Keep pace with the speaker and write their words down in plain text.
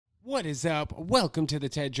What is up? Welcome to the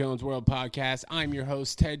Ted Jones World Podcast. I'm your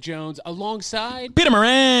host, Ted Jones, alongside Peter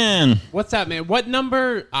Moran. What's up, man? What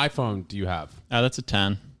number iPhone do you have? That's a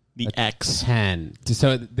 10. The X. 10.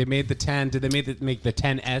 So they made the 10. Did they make the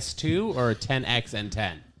 10S too, or 10X and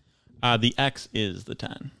 10? The X is the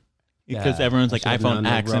 10. Because everyone's like iPhone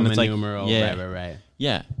X, and it's like numeral. yeah, Right.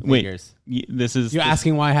 Yeah. Figures. Wait, this is You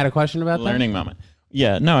asking why I had a question about that? learning moment.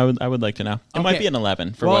 Yeah, no, I would like to know. It might Okay. be an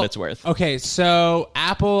 11 for what it's worth. Okay, so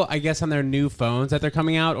Apple, I guess on their new phones that they're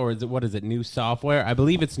coming out, or is it, new software? I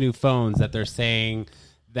believe it's new phones that they're saying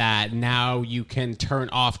that now you can turn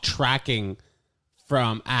off tracking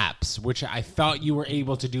from apps, which I thought you were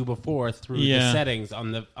able to do before through the settings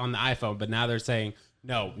on the iPhone, but now they're saying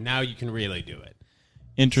no, now you can really do it.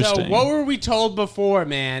 Interesting. So what were we told before,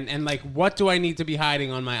 man? And like, what do I need to be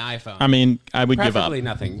hiding on my iPhone? I mean, I would give up. Preferably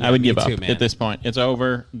nothing. I Yeah, would me give up too, man. at this point. It's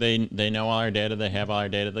over. They know all our data. They have all our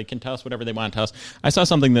data. They can tell us whatever they want to tell us. I saw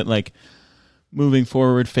something that like moving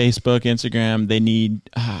forward, Facebook, Instagram, they need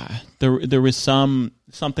there was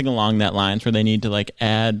something along that lines where they need to like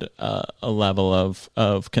add a level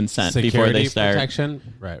of consent before they start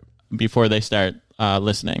protection, right? Before they start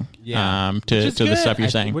listening to the stuff you're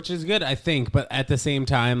saying, which is good, I think. But at the same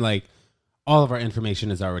time, like, all of our information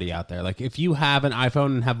is already out there. Like, if you have an iPhone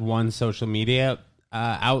and have one social media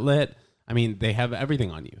outlet, I mean, they have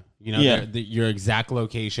everything on you. You know, your exact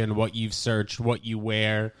location, what you've searched, what you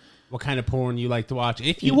wear, what kind of porn you like to watch,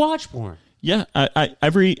 if you watch porn. Yeah,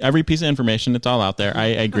 every piece of information, it's all out there. I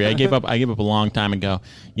agree. I gave up a long time ago.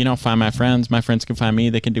 You know, find my friends. My friends can find me.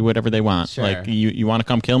 They can do whatever they want. Sure. Like, you want to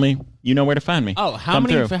come kill me? You know where to find me. Oh, how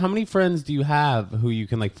many friends do you have who you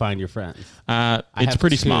can like find your friends? It's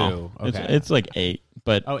pretty small. Okay. It's like 8.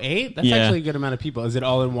 But 8? That's actually a good amount of people. Is it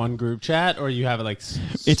all in one group chat, or you have it like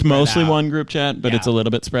it's mostly one group chat, but it's a little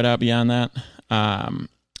bit spread out beyond that.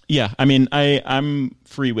 Yeah, I mean, I'm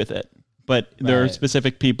free with it. But there are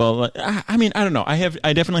specific people. I mean, I don't know.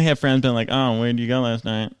 I definitely have friends been like, "Oh, where did you go last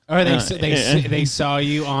night?" Or they saw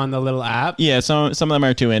you on the little app. Yeah, some of them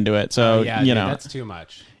are too into it. So you know, that's too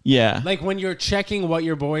much. Yeah, like when you're checking what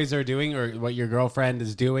your boys are doing or what your girlfriend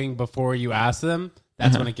is doing before you ask them,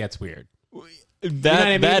 that's when it gets weird.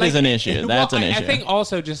 That is an issue. That's an issue. I think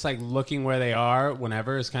also just like looking where they are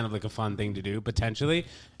whenever is kind of like a fun thing to do potentially.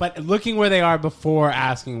 But looking where they are before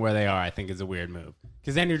asking where they are, I think is a weird move.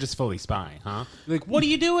 Because then you're just fully spying, huh? Like, what are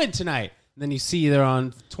you doing tonight? And then you see they're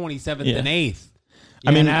on 27th and 8th.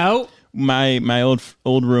 You know? My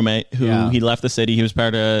old roommate who he left the city. He was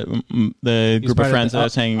part of the group of friends that I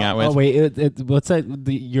was hanging out with. Oh wait, what's that?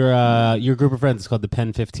 Your group of friends is called the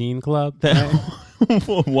Pen 15 Club. Right?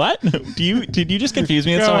 What? Did you just confuse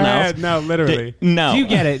me with someone else? No, literally. No, you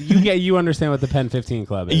get it. You understand what the Pen 15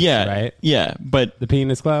 Club is? Yeah, right. Yeah, but the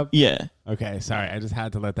Penis Club. Yeah. Okay, sorry. I just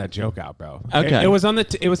had to let that joke out, bro. Okay, it was on the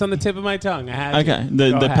tip of my tongue. I had okay.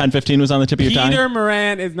 The Pen 15 was on the tip of your tongue. Peter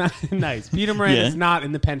Moran is not nice. Peter Moran is not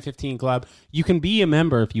in the Pen 15 Club. You can be a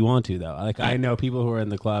member if you want to, though. Like I know people who are in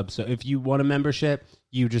the club, so if you want a membership,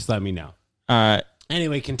 you just let me know.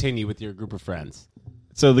 Anyway, continue with your group of friends.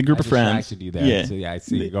 So the group of friends. You there. Yeah. So I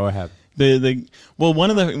see. Go ahead. One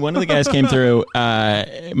of the guys came through.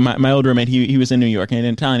 My old roommate. He was in New York and he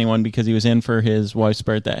didn't tell anyone because he was in for his wife's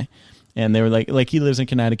birthday. And they were like he lives in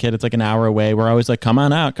Connecticut. It's like an hour away. We're always like, come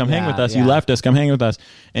on out, come hang with us. You left us, come hang with us.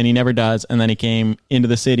 And he never does. And then he came into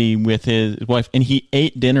the city with his wife, and he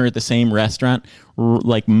ate dinner at the same restaurant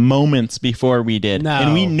like moments before we did. No.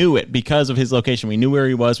 And we knew it because of his location. We knew where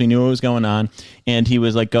he was. We knew what was going on. And he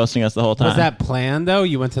was like ghosting us the whole time. Was that planned though?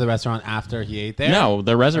 You went to the restaurant after he ate there? No,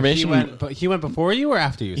 the reservation. He went before you or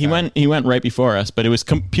after you? He went right before us, but it was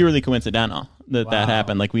purely coincidental that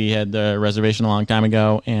happened. Like we had the reservation a long time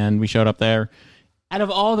ago, and we showed up there. Out of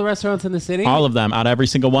all the restaurants in the city? All of them. Out of every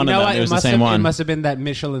single one of them. It was the same one. It must have been that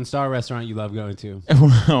Michelin star restaurant you love going to.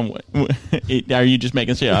 Are you just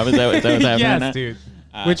making shit up? Is that what's happening? Yes, dude.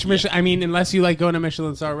 I mean, unless you like going to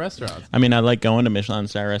Michelin star restaurants. I mean, I like going to Michelin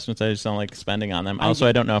star restaurants. I just don't like spending on them. Also,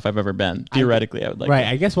 I don't know if I've ever been. Theoretically, I would like to.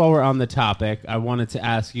 I guess while we're on the topic, I wanted to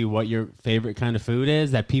ask you what your favorite kind of food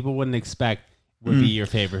is that people wouldn't expect would be your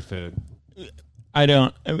favorite food. I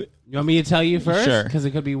don't. You want me to tell you first? Sure. Because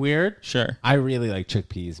it could be weird. Sure. I really like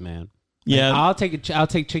chickpeas, man. Yeah. I'll take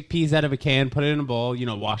chickpeas out of a can, put it in a bowl,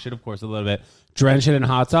 wash it, of course, a little bit, drench it in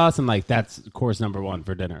hot sauce, and like that's course number 1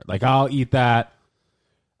 for dinner. Like I'll eat that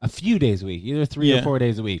a few days a week, either 3 or 4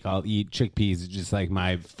 days a week. I'll eat chickpeas, just like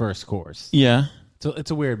my first course. Yeah. So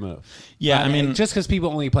it's a weird move. Yeah, I mean, just because people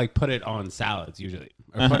only like put it on salads usually,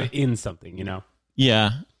 or put it in something,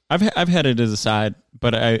 Yeah, I've had it as a side,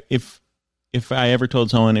 but if if I ever told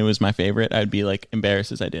someone it was my favorite, I'd be like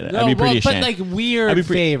embarrassed as I did it. I'd be pretty ashamed. But like weird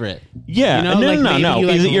favorite. Yeah, you know? no.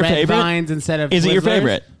 Is it your red favorite? Vines instead of Is it your Twizzlers?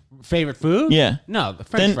 favorite? Favorite food? Yeah. No, the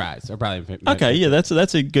French fries are probably my Okay, yeah, that's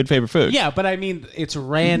a good favorite food. Yeah, but I mean, it's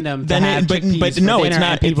random to Then have chickpeas but for no, dinner it's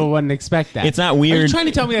not. and people wouldn't expect that. It's not weird. Are you trying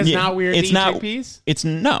to tell me that's not weird It's to not eat chickpeas? It's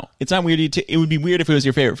not weird. It would be weird if it was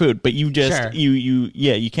your favorite food, but you just Sure.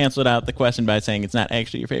 you canceled out the question by saying it's not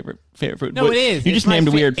actually your favorite food. No, it is. You It's just my named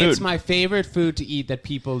a weird food. It's my favorite food to eat that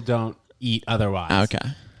people don't eat otherwise. Okay.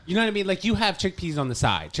 You know what I mean? Like you have chickpeas on the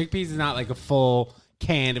side. Chickpeas is not like a full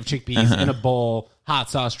can of chickpeas in a bowl, hot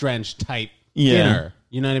sauce drenched type dinner.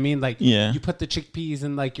 You know what I mean? Like you put the chickpeas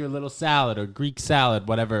in like your little salad or Greek salad,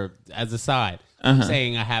 whatever, as a side. I'm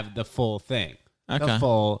saying I have the full thing. Okay. The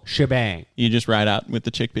full shebang. You just ride out with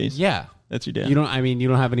the chickpeas. Yeah. That's your deal. You don't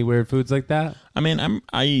have any weird foods like that? I mean,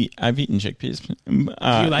 I've eaten chickpeas. Do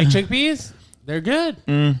you like chickpeas? They're good.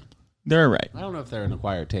 They're all right. I don't know if they're an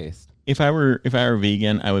acquired taste. If I were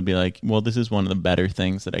vegan, I would be like, well, this is one of the better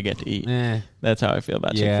things that I get to eat. That's how I feel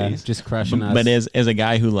about chickpeas. Just crushing us. But as a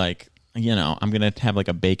guy who like, you know, I'm gonna have like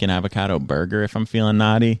a bacon avocado burger if I'm feeling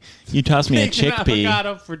naughty. You toss me a chickpea.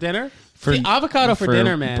 Avocado for dinner. Avocado for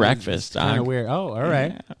dinner, man. Breakfast. Kind of weird. Oh, all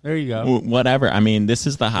right. Yeah. There you go. Whatever. I mean, this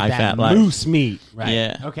is the high fat life. Moose meat. Right.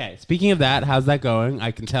 Yeah. Okay. Speaking of that, how's that going?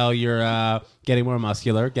 I can tell you're getting more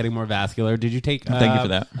muscular, getting more vascular. Did you take? Thank you for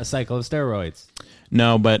that. A cycle of steroids?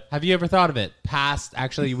 No, but have you ever thought of it?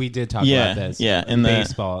 Actually, we did talk about this. Yeah, in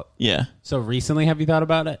baseball. Yeah. So recently, have you thought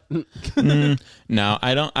about it? No,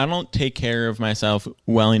 I don't take care of myself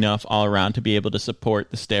well enough all around to be able to support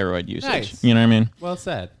the steroid usage. Nice. You know what I mean? Well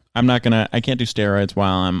said. I can't do steroids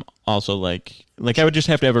while I'm also like I would just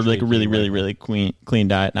have to have a really clean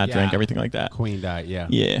diet, not drink everything like that. Queen diet, yeah.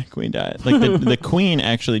 Yeah, queen diet. Like the queen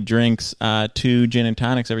actually drinks 2 gin and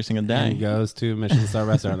tonics every single day. And goes to a Michelin star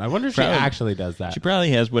restaurant. I wonder if she actually does that. She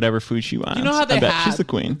probably has whatever food she wants. You know how she's the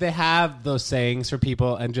queen. They have those sayings for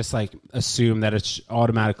people and just like assume that it's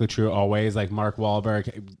automatically true always. Like Mark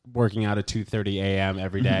Wahlberg working out at 2:30 a.m.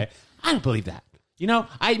 every day. I don't believe that. You know,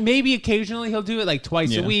 maybe occasionally he'll do it like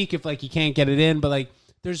twice a week if like he can't get it in, but like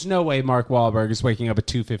there's no way Mark Wahlberg is waking up at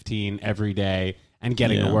 2:15 every day and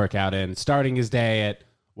getting a workout in, starting his day at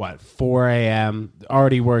 4 a.m.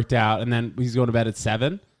 already worked out, and then he's going to bed at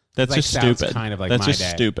 7. That's just stupid. Kind of like that's my just day.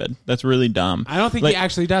 Stupid. That's really dumb. I don't think he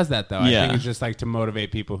actually does that though. I think it's just like to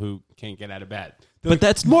motivate people who can't get out of bed. But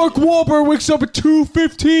that's Mark Wahlberg wakes up at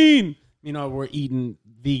 2:15. You know, we're eating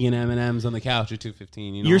vegan M&Ms on the couch at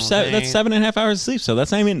 2:15. You know, that's 7.5 hours of sleep. So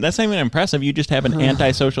that's not even impressive. You just have an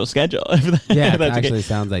antisocial schedule. Yeah, that actually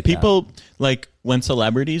sounds like people like when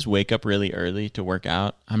celebrities wake up really early to work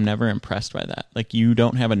out. I'm never impressed by that. Like you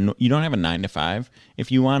don't have a 9 to 5.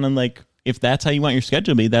 If you want to if that's how you want your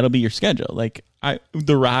schedule to be, that'll be your schedule. Like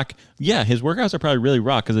The Rock, his workouts are probably really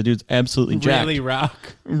raw because the dude's absolutely jacked.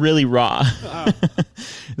 Really raw. Oh.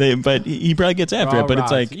 But he probably gets after it. But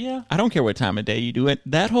it's like, I don't care what time of day you do it.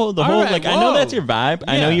 I know that's your vibe.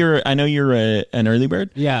 Yeah. I know you're an early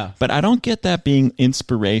bird. Yeah. But I don't get that being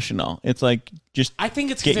inspirational. It's like I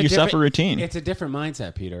think it's get yourself a routine. It's a different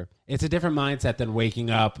mindset, Peter. It's a different mindset than waking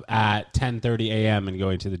up at 10:30 a.m. and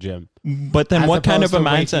going to the gym. But then what kind of a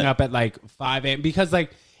mindset? Waking up at like 5 a.m. Because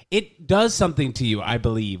like it does something to you, I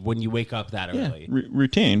believe, when you wake up that early.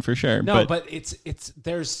 Routine for sure. No, but it's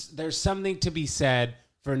there's something to be said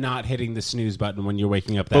for not hitting the snooze button when you're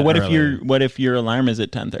waking up that early. But what if your alarm is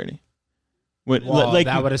at 10:30?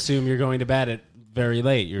 That would assume you're going to bed at very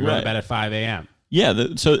late. You're going to bed at 5 a.m. Yeah.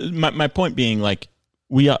 So my point being, like,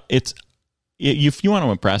 if you want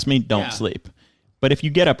to impress me, don't sleep. But if you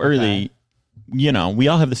get up early, you know, we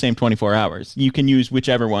all have the same 24 hours. You can use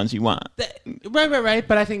whichever ones you want. Right.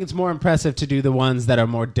 But I think it's more impressive to do the ones that are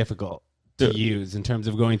more difficult to use in terms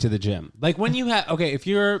of going to the gym. Like when you have,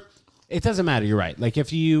 it doesn't matter. You're right. Like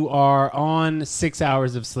if you are on 6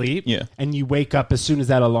 hours of sleep and you wake up as soon as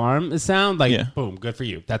that alarm is sound, boom, good for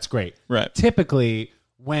you. That's great. Right. Typically,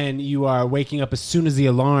 when you are waking up as soon as the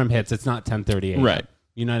alarm hits, it's not 10:30 a.m. Right.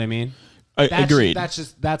 You know what I mean? Agreed.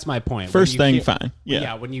 That's my point. First thing, fine.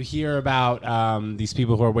 Yeah. When you hear about these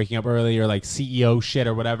people who are waking up early or like CEO shit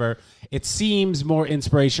or whatever, it seems more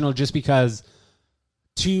inspirational just because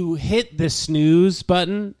to hit the snooze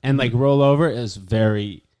button and like roll over is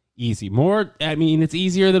very easy. It's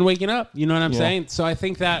easier than waking up. You know what I'm saying? So I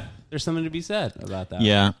think that there's something to be said about that.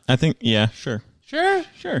 Yeah. I think, sure. Sure.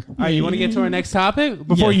 All right, you want to get to our next topic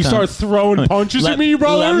before you start throwing punches at me,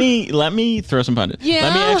 brother? Let me throw some punches. Yeah.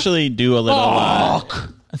 Let me actually do a little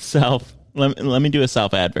let me do a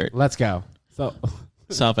self advert. Let's go. So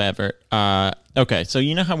self advert. Okay, so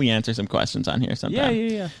you know how we answer some questions on here sometimes?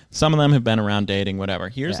 Yeah. Some of them have been around dating, whatever.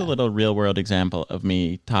 Here's a Yeah. little real world example of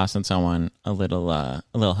me tossing someone a little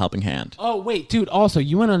helping hand. Oh, wait, dude. Also,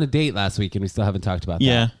 you went on a date last week and we still haven't talked about that.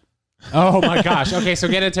 Yeah. Oh, my gosh. Okay, so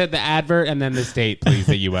get into the advert and then this date, please,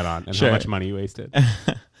 that you went on and Sure. how much money you wasted.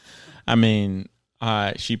 I mean,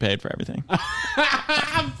 she paid for everything.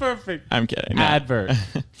 Perfect. I'm kidding. No. Advert.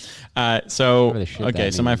 So, Whatever the shit okay,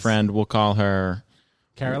 that so my means. friend, we'll call her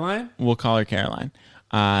Caroline? Caroline.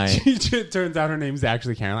 It turns out her name's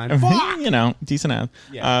actually Caroline. You know, decent ass.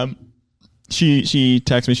 Yeah. She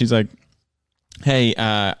texts me. She's like, "Hey,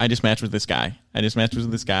 I just matched with this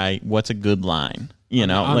guy. What's a good line? You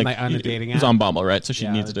know, On like a dating It was app? on Bumble, right? So she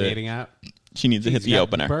Yeah, needs the to dating app. She needs to hit the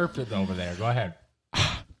opener. Burped over there. Go ahead.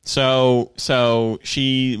 So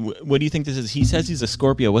she. What do you think this is? He says he's a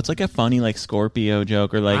Scorpio. What's like a funny like Scorpio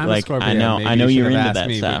joke or like I'm a like Scorpio. I know Maybe I know you you're should have into asked that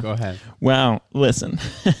me, but stuff. go ahead. Well, listen.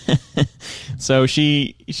 So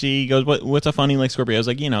she goes, what's a funny like Scorpio? I was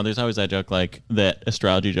like, you know, there's always that joke like that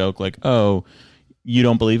astrology joke like, oh, you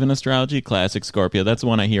don't believe in astrology? Classic Scorpio. That's the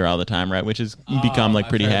one I hear all the time, right? Which has become like I've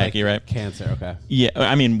pretty heard, hacky, right? Cancer. Okay. Yeah,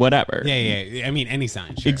 I mean, whatever. Yeah. I mean, any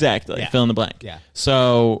sign. Sure. Exactly. Yeah. Fill in the blank. Yeah.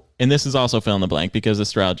 So, and this is also fill in the blank because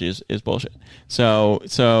astrology is bullshit.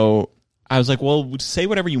 So I was like, well, say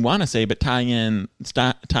whatever you want to say, but tie in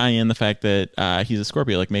the fact that he's a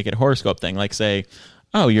Scorpio. Like, make it a horoscope thing. Like, say,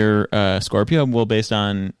 oh, you're a Scorpio. Well, based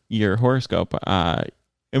on your horoscope,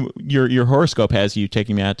 your horoscope has you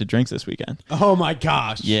taking me out to drinks this weekend. Oh my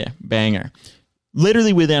gosh. Yeah, banger.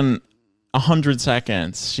 Literally within 100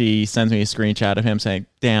 seconds, she sends me a screenshot of him saying,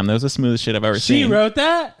 "Damn, that was the smoothest shit I've ever She seen." wrote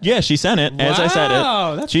that? Yeah, she sent it as I said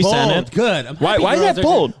Wow, it. that's She bold. sent it. Good. I'm happy Why is girls that are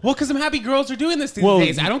bold? Well, because I'm happy girls are doing this these Well,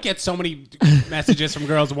 days. I don't get so many messages from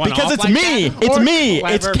girls one Because off it's like me. that, It's or me.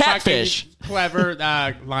 clever It's catfish. fucking Clever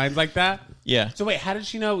lines like that. Yeah. So wait, how did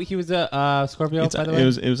she know he was a Scorpio? By the way,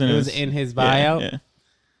 It was in his bio. Yeah,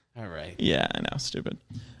 All right. yeah, I know, stupid.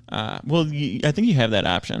 Well, I think you have that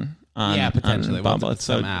option. On, Potentially. on Bumble. With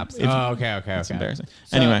some apps. if- Okay. It's embarrassing.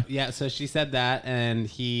 So, Anyway, yeah. So she said that, and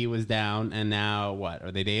he was down, and now what? Are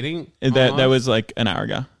they dating? that Almost? was like an hour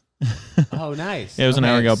ago. Oh, nice. It was an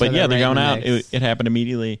hour ago, but yeah, they're right in going the out. mix. It happened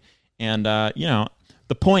immediately, and you know,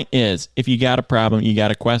 the point is, if you got a problem, you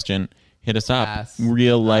got a question, hit us up. Us.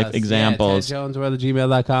 Real life Us. examples. Yeah,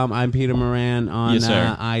 TedJonesWorld@gmail.com. I'm Peter Moran on Yes,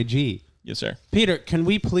 sir. IG. Yes, sir. Peter, can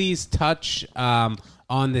we please touch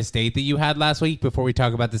on this date that you had last week before we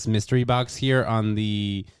talk about this mystery box here on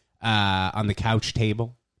the couch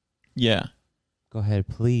table? Yeah, Go ahead,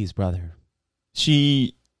 please, brother.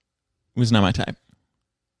 she was not my type.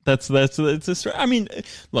 That's it's a story. I mean,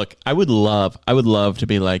 look, I would love to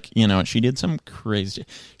be like, you know, she did some crazy.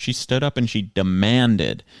 She stood up and she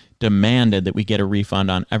demanded that we get a refund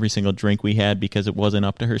on every single drink we had because it wasn't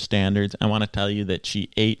up to her standards. I want to tell you that she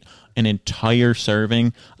ate an entire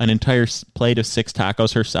serving, an entire plate of 6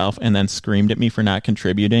 tacos herself, and then screamed at me for not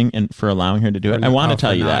contributing and for allowing her to do it. I want to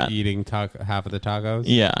tell you that. Eating half of the tacos.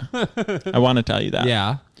 Yeah, I want to tell you that.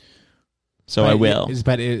 Yeah. So I will.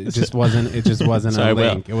 But it just wasn't. It just wasn't So a I will.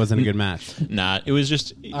 link. It wasn't a good match. Nah, it was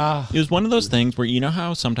just. Ah. It was one of those things where you know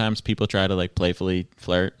how sometimes people try to like playfully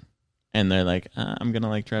flirt, and they're like, "I'm gonna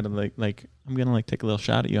like try to like I'm gonna like take a little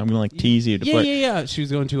shot at you. I'm gonna like tease you to flirt." Yeah. She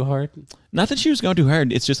was going too hard. Not that she was going too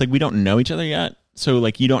hard. It's just like we don't know each other yet. So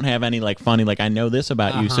like you don't have any like funny like I know this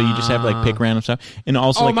about you. So you just have like pick random stuff, and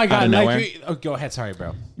also like my out god! of nowhere, Go ahead. Sorry,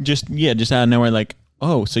 bro. just out of nowhere, like,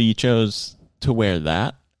 oh, so you chose to wear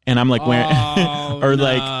that, and I'm like wearing or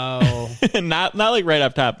like not like right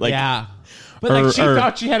up top, like yeah. But like she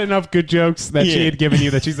thought she had enough good jokes that she Yeah. had given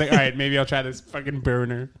you that she's like, all right, maybe I'll try this fucking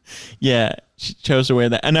burner. yeah, she chose to wear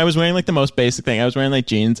that, and I was wearing like the most basic thing. I was wearing like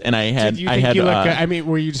jeans, and I had Did you think you look good? I mean,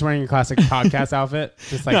 were you just wearing a classic podcast outfit?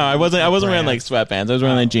 Just like no, I wasn't wearing like sweatpants. I was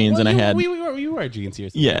wearing like jeans, and I had you wore jeans here.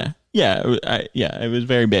 yeah. It was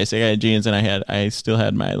very basic. I had jeans, and I still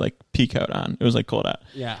had my like pea coat on. It was like cold out.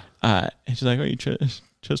 Yeah. And she's like, "Oh, you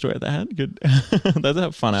chose to wear that? Good. That's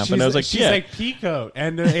a fun outfit." I was like, she's "Yeah, like peacoat,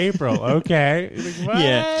 end of April. Okay. Like,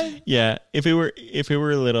 what? yeah. If it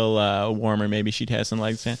were a little warmer, maybe she'd have some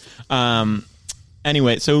legs in."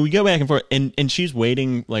 Anyway, so we go back and forth, and she's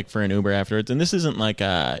waiting like for an Uber afterwards, and this isn't like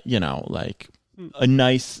like a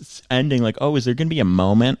nice ending. Like, oh, is there going to be a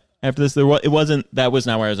moment after this? It wasn't. That was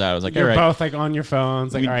not where I was at. I was like, You're all right. both like on your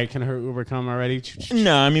phones. Like, all right, can her Uber come already?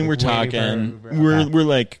 No, I mean, Like, we're waiting for talking. her Uber. We're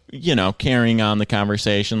like, carrying on the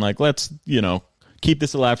conversation. Like, let's, keep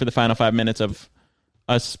this alive for the final 5 minutes of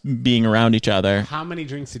us being around each other. How many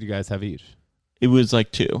drinks did you guys have each? It was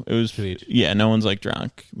like 2. It was 2 each. Yeah, no one's like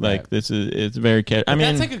drunk. Like Right. it's very I mean,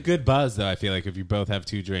 That's like a good buzz, though. I feel like if you both have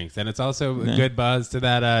 2 drinks, and it's also a good buzz to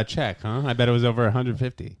that check, huh? I bet it was over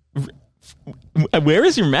 150. where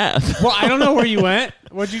is your math? Well, I don't know where you went.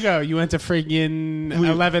 Where'd you go? You went to freaking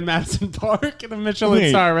 11 Madison Park in the Michelin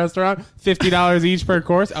star restaurant. $50 each per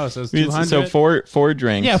course. Oh, so it's 200. So four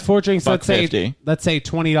drinks. Yeah, 4 drinks. $1.50. Let's say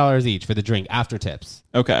 $20 each for the drink after tips.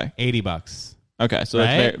 Okay. $80. Okay, so Right?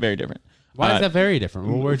 that's very, very different. Why is that very different?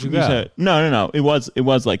 Well, where'd you go? No. It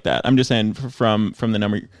was like that. I'm just saying from the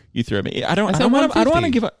number you threw at me. I don't want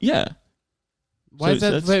to give up. Yeah. Why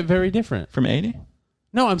So is that very different? From 80?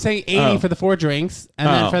 No, I'm saying 80 for the 4 drinks, and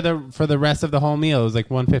then for the rest of the whole meal, it was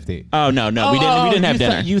like 150. Oh no, we didn't have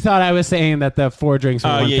dinner. You thought I was saying that the 4 drinks were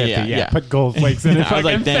 150. yeah. Put gold flakes in it. I was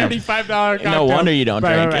like, damn. $35 cocktail. No wonder you don't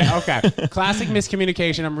drink. Right. Okay. Classic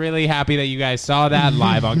miscommunication. I'm really happy that you guys saw that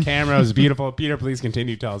live on camera. It was beautiful. Peter, please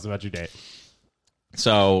continue. Tell us about your date.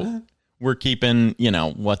 So we're keeping,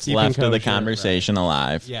 what's left of the conversation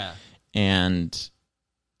alive. Yeah. And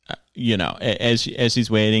as she's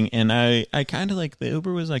waiting, and I kind of like the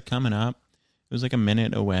Uber was like coming up. It was like a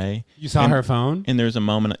minute away. You saw her phone? And there was a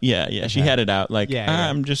moment. Yeah. She had it out. Like,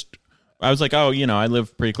 I was like, oh, I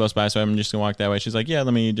live pretty close by, so I'm just gonna walk that way. She's like, yeah,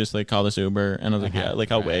 let me just like call this Uber. And I was like, yeah, like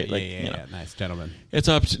I'll wait. Like, yeah. Nice gentleman. It's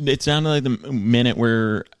up. It's down to like the minute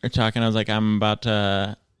we're talking. I was like, I'm about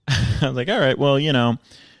to. I was like, all right, well,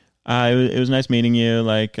 it was nice meeting you.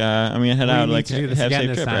 Like, I'm gonna head out. Like, to do this have again safe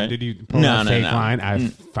this trip, time. right? Did you pull that fake line? I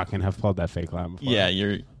fucking have pulled that fake line before.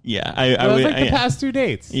 Yeah, I It was like the past 2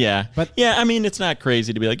 dates. Yeah, but I mean, it's not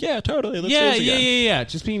crazy to be like, yeah, totally. Let's do this again. Yeah.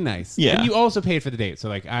 Just being nice. Yeah, and you also paid for the date, so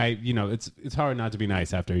like it's hard not to be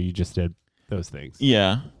nice after you just did those things.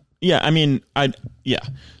 Yeah. I mean,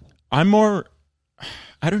 I'm more.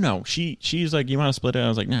 I don't know. She's like, you want to split it? I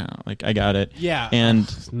was like, no, like I got it. Yeah.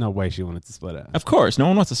 And no way she wanted to split it. Of course, no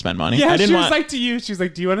one wants to spend money. Yeah, she was like to you. She's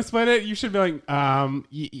like, do you want to split it? You should be like,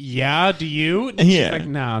 yeah. Do you? And she's like,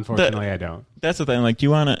 no, unfortunately, I don't. That's the thing. Like, do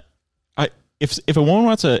you want to? If a woman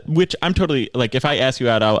wants to, which I'm totally like, if I ask you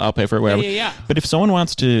out, I'll pay for it. Whatever. Yeah. But if someone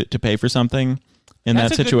wants to pay for something in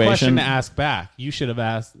that situation, good question to ask back. You should have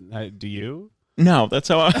asked, do you? No, that's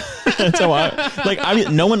how I like. I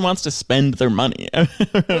mean, no one wants to spend their money.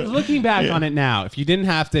 Looking back on it now, if you didn't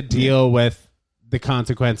have to deal with the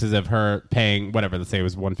consequences of her paying whatever, let's say it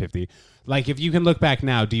was 150. Like, if you can look back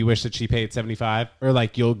now, do you wish that she paid 75, or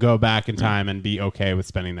like you'll go back in time and be okay with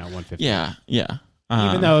spending that 150? Yeah.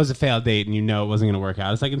 Even though it was a failed date and it wasn't going to work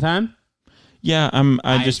out a second time. Yeah,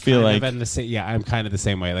 I just feel like I'm kind of the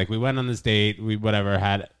same way. Like, we went on this date, we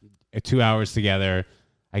had 2 hours together.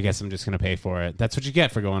 I guess I'm just going to pay for it. That's what you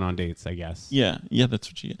get for going on dates, I guess. Yeah, that's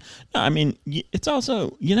what you get. No, I mean, it's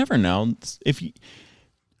also, you never know. If you,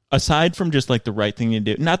 aside from just like the right thing to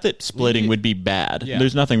do, not that splitting would be bad. Yeah.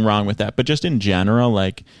 There's nothing wrong with that. But just in general,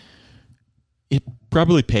 like, it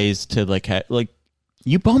probably pays to like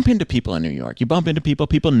you bump into people in New York. You bump into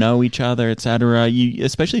people know each other, etc. You,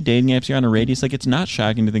 especially dating apps, you're on a radius. Like, it's not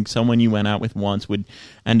shocking to think someone you went out with once would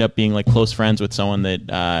end up being like close friends with someone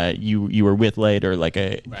that you were with later. Like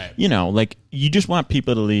like you just want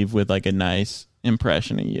people to leave with like a nice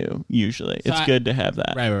impression of you. Usually, it's good to have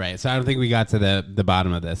that. Right. So I don't think we got to the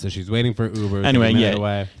bottom of this. So she's waiting for Uber.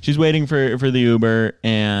 Anyway, she's waiting for the Uber,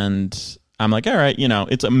 and I'm like, all right,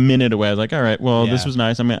 it's a minute away. I was like, all right, well, this was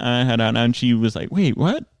nice. I head out now. And she was like, wait,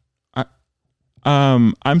 what?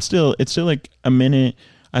 It's still like a minute.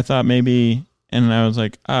 I thought maybe, and I was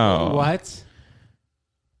like, oh. What?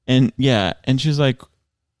 And and she's like,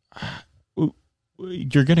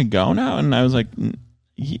 you're going to go now? And I was like, no,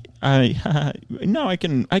 I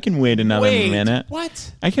can wait another minute.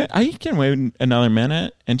 What? I can wait another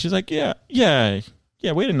minute. And she's like, yeah,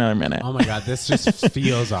 wait another minute. Oh my God, this just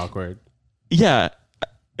feels awkward. Yeah.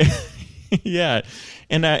 Yeah.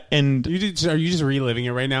 And are you just reliving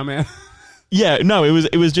it right now, man? Yeah, no, it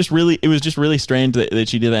was just really strange that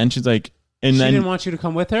she did that. And she's like, and she then didn't want you to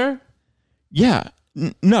come with her? Yeah.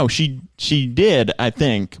 No, she did, I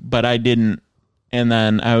think, but I didn't. And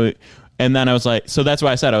then I was like, so that's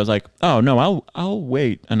why I said, I was like, oh no, I'll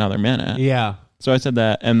wait another minute. Yeah. So I said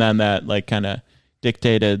that, and then that like kind of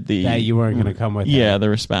dictated that you weren't going to come with her. Yeah, the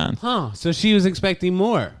response. Huh. So she was expecting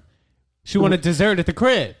more. She wanted dessert at the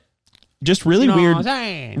crib. Just really weird.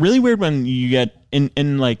 Really weird when you get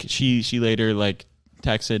in like she later like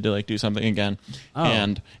texted to like do something again. Oh.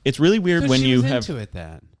 And it's really weird when you have into it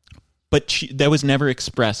then. But that was never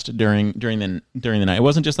expressed during the night. It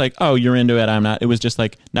wasn't just like, oh, you're into it, I'm not. It was just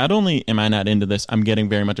like, not only am I not into this, I'm getting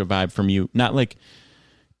very much a vibe from you. Not like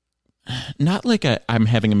I'm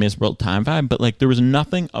having a miserable time vibe, but like there was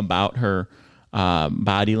nothing about her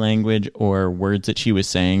body language or words that she was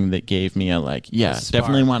saying that gave me a like, yeah,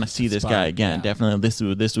 definitely want to see this guy again. Yeah.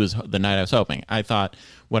 Definitely, this was the night I was hoping. I thought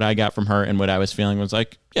what I got from her and what I was feeling was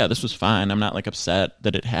like, yeah, this was fine. I'm not like upset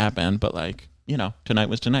that it happened, but like, you know, tonight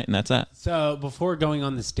was tonight, and that's that. So before going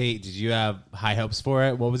on this date, did you have high hopes for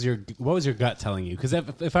it? What was your gut telling you? Because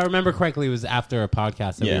if I remember correctly, it was after a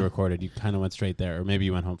podcast that we recorded. You kind of went straight there, or maybe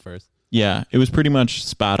you went home first. Yeah, it was pretty much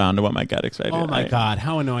spot on to what my gut expected. Oh my God,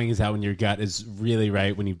 how annoying is that when your gut is really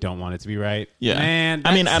right when you don't want it to be right? Yeah, man.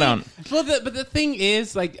 I mean, I don't. Well, but the thing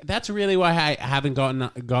is, like, that's really why I haven't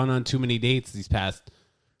gone on too many dates these past,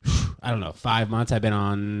 I don't know, 5 months. I've been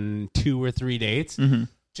on 2 or 3 dates,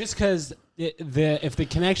 just because if the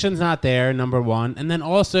connection's not there, number one, and then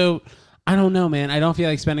also, I don't know, man. I don't feel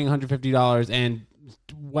like spending $150 and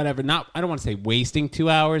whatever. I don't want to say wasting 2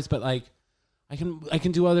 hours, but like. I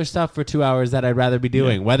can do other stuff for 2 hours that I'd rather be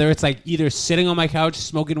doing. Yeah. Whether it's like either sitting on my couch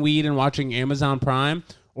smoking weed and watching Amazon Prime,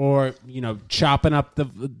 or you know, chopping up the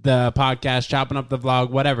podcast, chopping up the vlog,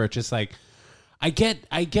 whatever. It's just like I get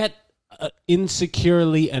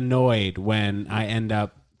insecurely annoyed when I end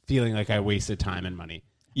up feeling like I wasted time and money.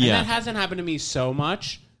 Yeah, and that hasn't happened to me so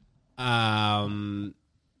much,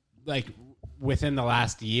 like within the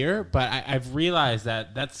last year, but I've realized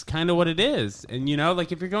that that's kind of what it is. And you know,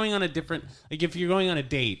 like if you're going on a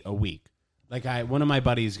date a week, like one of my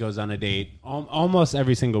buddies goes on a date almost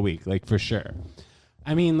every single week, like for sure.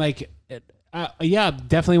 I mean, like, yeah,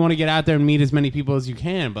 definitely want to get out there and meet as many people as you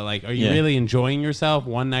can, but like, are you really enjoying yourself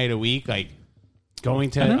one night a week? Like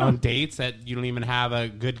going on dates that you don't even have a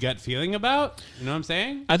good gut feeling about? You know what I'm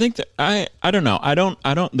saying? I think that I don't know. I don't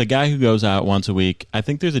the guy who goes out once a week, I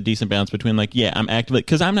think there's a decent balance between like, yeah, I'm actively,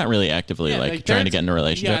 because I'm not really actively like trying to get in a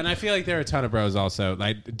relationship. Yeah, and I feel like there are a ton of bros also.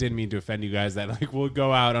 I didn't mean to offend you guys that like we'll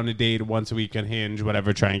go out on a date once a week on Hinge,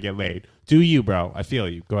 whatever, try and get laid. Do you, bro? I feel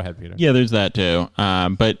you. Go ahead, Peter. Yeah, there's that too.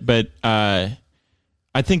 But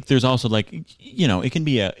I think there's also like, you know, it can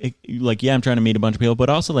be like, yeah, I'm trying to meet a bunch of people, but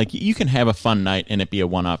also like you can have a fun night and it be a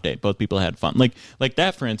one-off date. Both people had fun. Like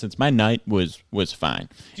that, for instance, my night was fine.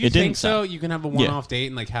 Do you think so? You can have a one-off date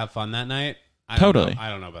and like have fun that night? Totally. I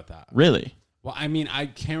don't know about that. Really? Well, I mean, I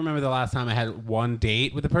can't remember the last time I had one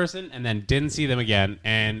date with a person and then didn't see them again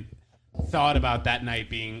and thought about that night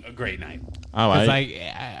being a great night. Oh,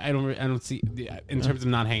 I don't see, in terms of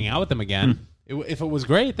not hanging out with them again. If it was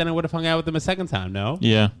great, then I would have hung out with them a second time, no?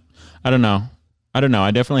 Yeah. I don't know.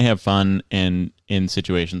 I definitely have fun in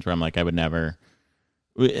situations where I'm like, I would never...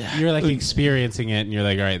 You're like experiencing it, and you're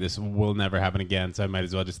like, all right, this will never happen again, so I might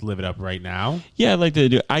as well just live it up right now. Yeah, I'd like to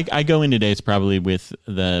do... I go into dates probably with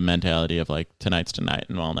the mentality of like, tonight's tonight,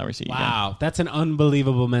 and I'll never see you again. Wow, that's an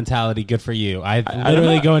unbelievable mentality. Good for you. I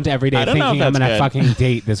literally go into every day thinking I'm going to fucking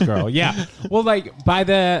date this girl. Yeah. Well, like, by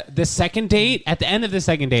the second date, at the end of the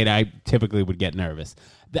second date, I typically would get nervous.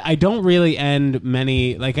 I don't really end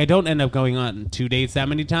many... Like, I don't end up going on 2 dates that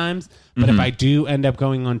many times, but if I do end up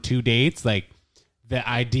going on 2 dates, like... the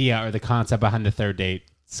idea or the concept behind the third date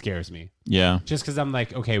scares me. Yeah. Just because I'm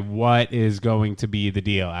like, okay, what is going to be the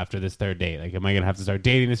deal after this third date? Like, am I going to have to start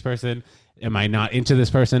dating this person? Am I not into this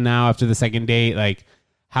person now after the second date? Like,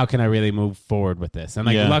 how can I really move forward with this? And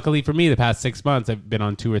like, luckily for me, the past 6 months, I've been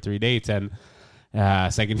on 2 or 3 dates, and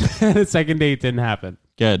second date didn't happen.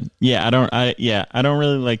 Good. Yeah. I don't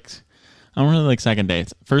really like second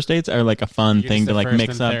dates. First dates are like a fun thing to like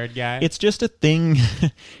mix up. Third guy? It's just a thing.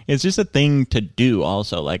 It's just a thing to do.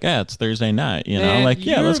 Also, like, it's Thursday night. You know, like,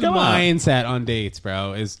 yeah, let's go out. Your mindset on dates,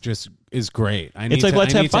 bro, is great.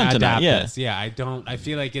 Let's have fun tonight. Yeah, yeah. I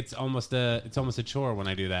feel like it's almost a chore when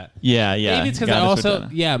I do that. Yeah. Maybe it's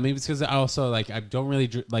because I also like I don't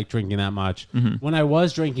really like drinking that much. When I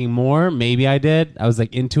was drinking more, maybe I did. I was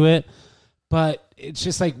like into it, but. It's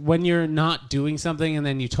just like when you're not doing something and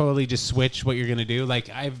then you totally just switch what you're going to do.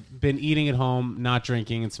 Like I've been eating at home, not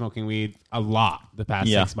drinking and smoking weed a lot the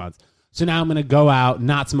past 6 months. So now I'm going to go out,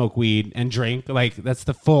 not smoke weed and drink. Like that's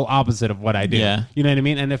the full opposite of what I do. Yeah. You know what I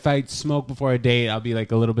mean? And if I smoke before a date, I'll be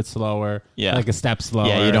like a little bit slower. Yeah. Like a step slower.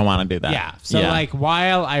 Yeah, you don't want to do that. Yeah. So like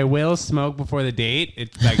while I will smoke before the date,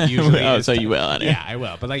 it's like usually... so you will. Anyway. Yeah, I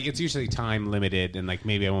will. But like it's usually time limited and like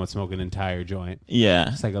maybe I won't smoke an entire joint. Yeah.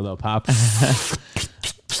 Just like a little pop.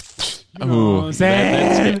 Ooh,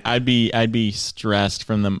 that's I'd be stressed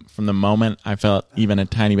from the moment I felt even a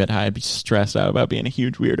tiny bit high. I'd be stressed out about being a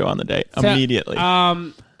huge weirdo on the date immediately.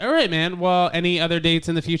 All right, man. Well, any other dates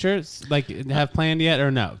in the future like have planned yet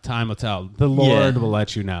or no? Time will tell. The Lord will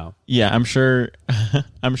let you know. Yeah, I'm sure.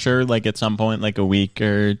 I'm sure. Like at some point, like a week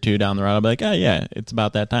or 2 down the road, I'll be like, oh yeah, it's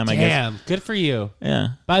about that time. I guess. Damn, good for you. Yeah.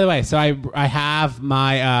 By the way, so I have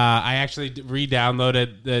my I actually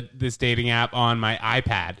re-downloaded this dating app on my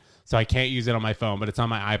iPad. so I can't use it on my phone, but it's on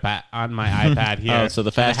my iPad here. Oh, so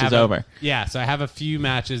the fast is over. Yeah, so I have a few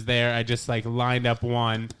matches there. I just like lined up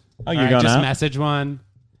one. Oh, you're going just out? message one.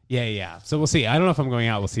 Yeah. So we'll see. I don't know if I'm going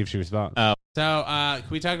out. We'll see if she responds. Oh. So can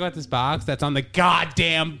we talk about this box that's on the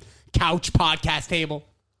goddamn couch podcast table?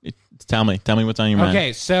 Tell me what's on your mind.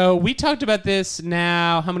 Okay, so we talked about this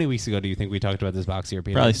now. How many weeks ago do you think we talked about this box here,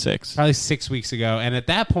 Peter? Probably 6. Probably 6 weeks ago. And at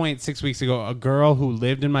that point, 6 weeks ago, a girl who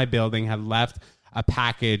lived in my building had left a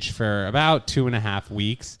package for about 2.5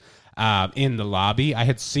 weeks in the lobby. I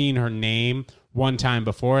had seen her name one time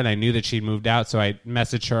before, and I knew that she'd moved out, so I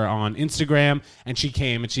messaged her on Instagram, and she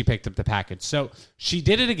came and she picked up the package. So she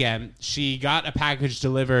did it again. She got a package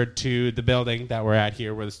delivered to the building that we're at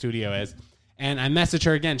here, where the studio is. And I messaged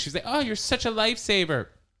her again. She's like, "Oh, you're such a lifesaver."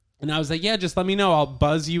 And I was like, "Yeah, just let me know. I'll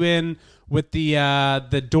buzz you in with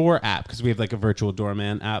the door app, because we have like a virtual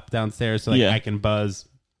doorman app downstairs, so like I can buzz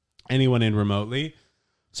anyone in remotely."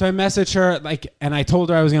 So I messaged her and I told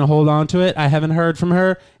her I was going to hold on to it. I haven't heard from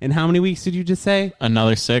her in how many weeks did you just say?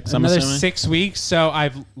 Another 6. I'm Another assuming. 6 weeks. So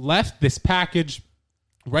I've left this package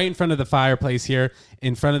right in front of the fireplace here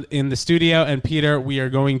in the studio. And Peter, we are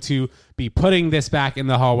going to be putting this back in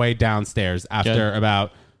the hallway downstairs after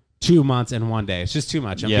about 2 months and 1 day. It's just too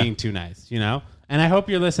much. I'm being too nice, And I hope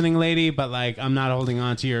you're listening, lady, but I'm not holding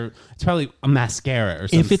on to your. It's probably a mascara or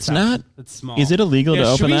something. If it's not, it's small. Is it illegal to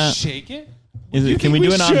open that? Should we shake it? Can we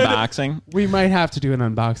do an unboxing? We might have to do an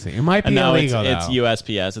unboxing. It might be illegal. It's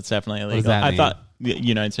USPS. It's definitely illegal. What does that mean? thought the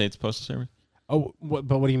United States Postal Service. Oh, but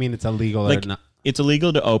what do you mean it's illegal or not? It's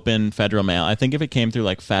illegal to open federal mail. I think if it came through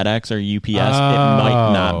like FedEx or UPS, it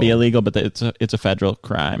might not be illegal, but it's a federal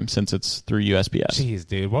crime since it's through USPS. Jeez,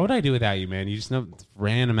 dude, what would I do without you, man? You just know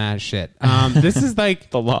random ass shit. This is like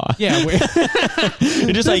the law. Yeah,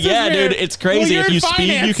 you're just like, dude, it's crazy. If you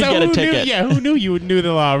speed, you could get a ticket. Who knew you knew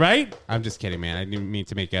the law, right? I'm just kidding, man. I didn't mean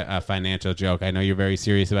to make a financial joke. I know you're very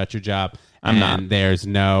serious about your job. I'm not. There's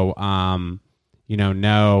no,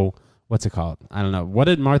 no. What's it called? I don't know. What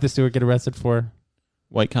did Martha Stewart get arrested for?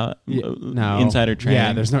 White collar? No. Insider trading?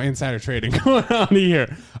 Yeah, there's no insider trading going on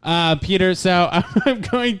here. Peter, so I'm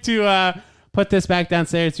going to put this back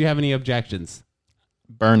downstairs. Do you have any objections?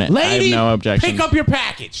 Burn it. Lady, I have no objections. Pick up your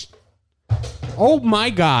package. Oh, my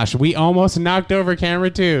gosh. We almost knocked over camera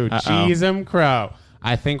 2. Cheese crow.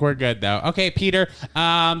 I think we're good, though. Okay, Peter,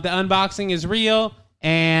 the unboxing is real.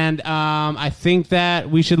 And I think that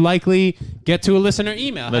we should likely get to a listener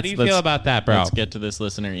email. How do you feel about that, bro? Let's get to this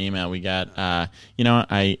listener email. We got,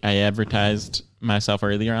 I advertised myself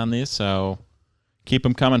earlier on these, so keep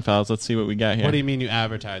them coming, fellas. Let's see what we got here. What do you mean you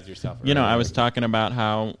advertised yourself earlier? I was talking about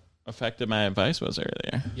how effective my advice was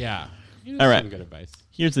earlier. Yeah. All right. Some good advice.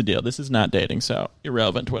 Here's the deal. This is not dating, so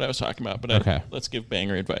irrelevant to what I was talking about, but okay. Let's give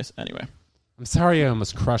banger advice anyway. I'm sorry I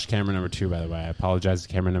almost crushed camera number 2, by the way. I apologize to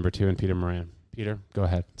camera number 2 and Peter Moran. Peter, go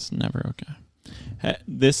ahead. It's never okay.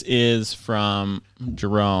 This is from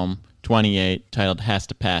Jerome, 28, titled Has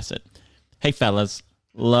to Pass It. Hey, fellas.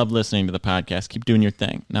 Love listening to the podcast. Keep doing your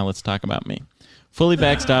thing. Now let's talk about me. Fully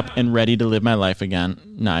vaxxed up and ready to live my life again.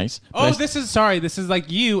 Nice. This is like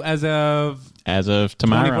you as of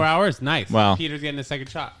tomorrow. 24 hours. Nice. Well, Peter's getting a second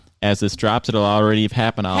shot. As this drops, it'll already have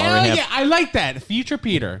happened. I like that. Future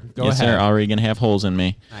Peter. Go ahead. Yes, sir. Already going to have holes in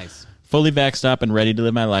me. Nice. Fully vaxxed up and ready to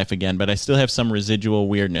live my life again, but I still have some residual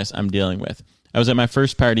weirdness I'm dealing with. I was at my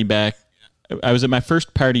first party back. Ooh,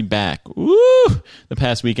 the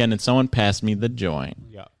past weekend, and someone passed me the joint.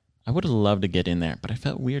 Yeah. I would have loved to get in there, but I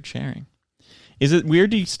felt weird sharing. Is it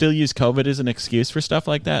weird to still use COVID as an excuse for stuff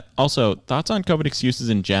like that? Also, thoughts on COVID excuses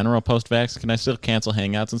in general post-vax? Can I still cancel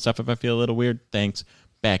hangouts and stuff if I feel a little weird? Thanks.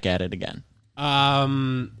 Back at it again.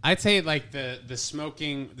 I'd say like the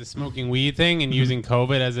smoking weed thing and using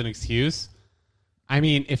COVID as an excuse. I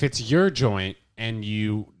mean, if it's your joint and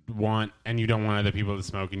you don't want other people to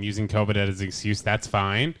smoke and using COVID as an excuse, that's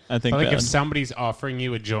fine. I think. But if somebody's offering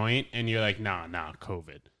you a joint and you're like, nah,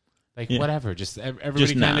 COVID, whatever. Just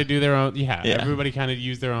everybody kind of do their own. Yeah, everybody kind of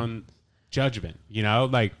use their own judgment.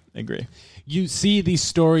 Agree. You see these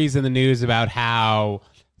stories in the news about how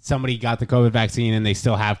somebody got the COVID vaccine and they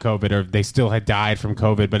still have COVID or they still had died from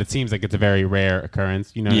COVID, but it seems like it's a very rare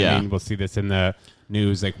occurrence. You know what I mean? We'll see this in the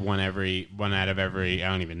news, like one out of every, I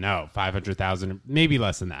don't even know, 500,000, maybe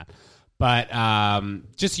less than that. But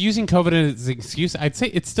just using COVID as an excuse, I'd say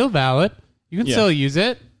it's still valid. You can still use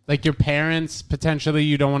it. Like your parents, potentially,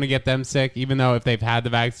 you don't want to get them sick, even though if they've had the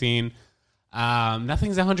vaccine,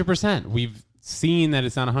 nothing's 100%. We've seen that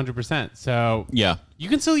it's not 100%. So you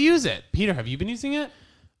can still use it. Peter, have you been using it?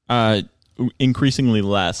 Increasingly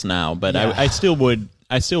less now, but I still would,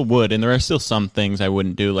 and there are still some things I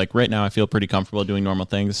wouldn't do. Like right now, I feel pretty comfortable doing normal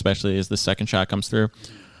things, especially as the second shot comes through.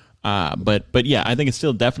 But yeah, I think it's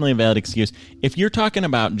still definitely a valid excuse. If you're talking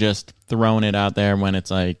about just throwing it out there when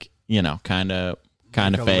it's like, kind of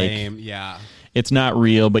Like a fake, lame, yeah. it's not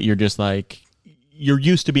real, but you're just like, you're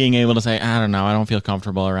used to being able to say, I don't know, I don't feel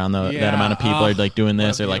comfortable around that amount of people are like doing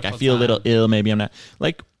this, or like I feel a little ill, maybe I'm not.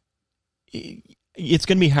 Like, it's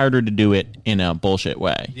going to be harder to do it in a bullshit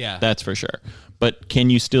way. Yeah. That's for sure. But can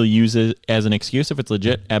you still use it as an excuse if it's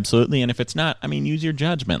legit? Absolutely. And if it's not, I mean, use your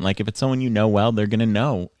judgment. Like if it's someone you know well, they're going to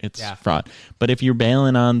know it's fraud. But if you're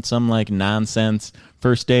bailing on some like nonsense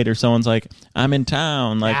first date, or someone's like, I'm in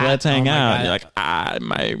town, like let's hang out. And you're like,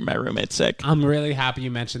 my roommate's sick. I'm really happy you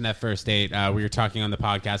mentioned that first date. We were talking on the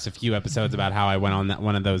podcast a few episodes about how I went on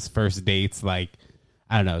one of those first dates, like,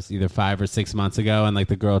 I don't know, it's either 5 or 6 months ago, and like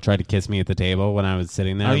the girl tried to kiss me at the table when I was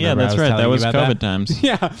sitting there. Oh yeah, that's right. That was COVID times.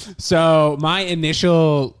 Yeah. So my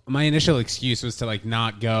initial excuse was to like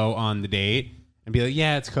not go on the date and be like,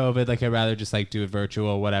 yeah, it's COVID. Like I'd rather just like do it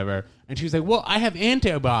virtual, whatever. And she was like, well, I have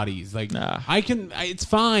antibodies. Like it's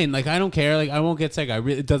fine. Like I don't care. Like I won't get sick.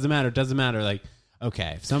 It doesn't matter. It doesn't matter. Like,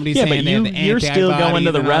 okay, if somebody's saying but you're still going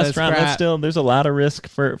to the restaurant. That's still, there's a lot of risk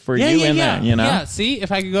for you in that, Yeah, see,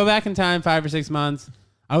 if I could go back in time 5 or 6 months,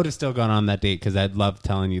 I would have still gone on that date because I'd love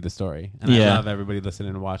telling you the story. And I love everybody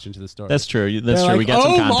listening and watching to the story. That's true. That's They're true. like, We got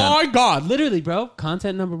some content. Oh my God. Literally, bro.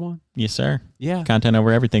 Content number 1. Yes, sir. Yeah. Content over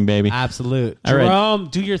everything, baby. Absolute. All right. Jerome,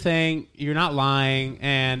 do your thing. You're not lying.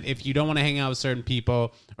 And if you don't want to hang out with certain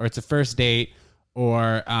people, or it's a first date,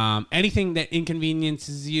 or anything that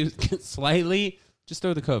inconveniences you slightly, just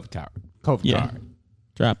throw the COVID card.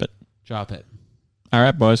 Drop it. Drop it. All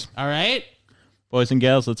right, boys. All right. Boys and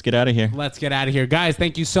gals, let's get out of here. Let's get out of here. Guys,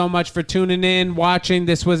 thank you so much for tuning in, watching.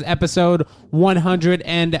 This was episode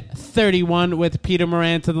 131 with Peter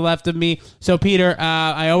Moran to the left of me. So, Peter,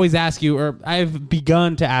 I always ask you, or I've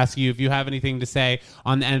begun to ask you, if you have anything to say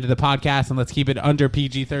on the end of the podcast, and let's keep it under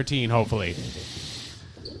PG-13, hopefully.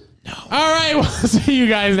 No. All right, we'll see you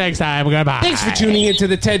guys next time. Goodbye. Thanks for tuning into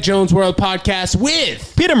the Ted Jones World Podcast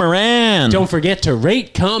with Peter Moran. Don't forget to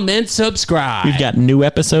rate, comment, subscribe. We've got new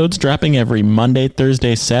episodes dropping every Monday,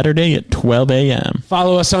 Thursday, Saturday at 12 a.m.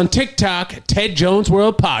 Follow us on TikTok, Ted Jones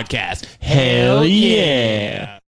World Podcast. Hell yeah.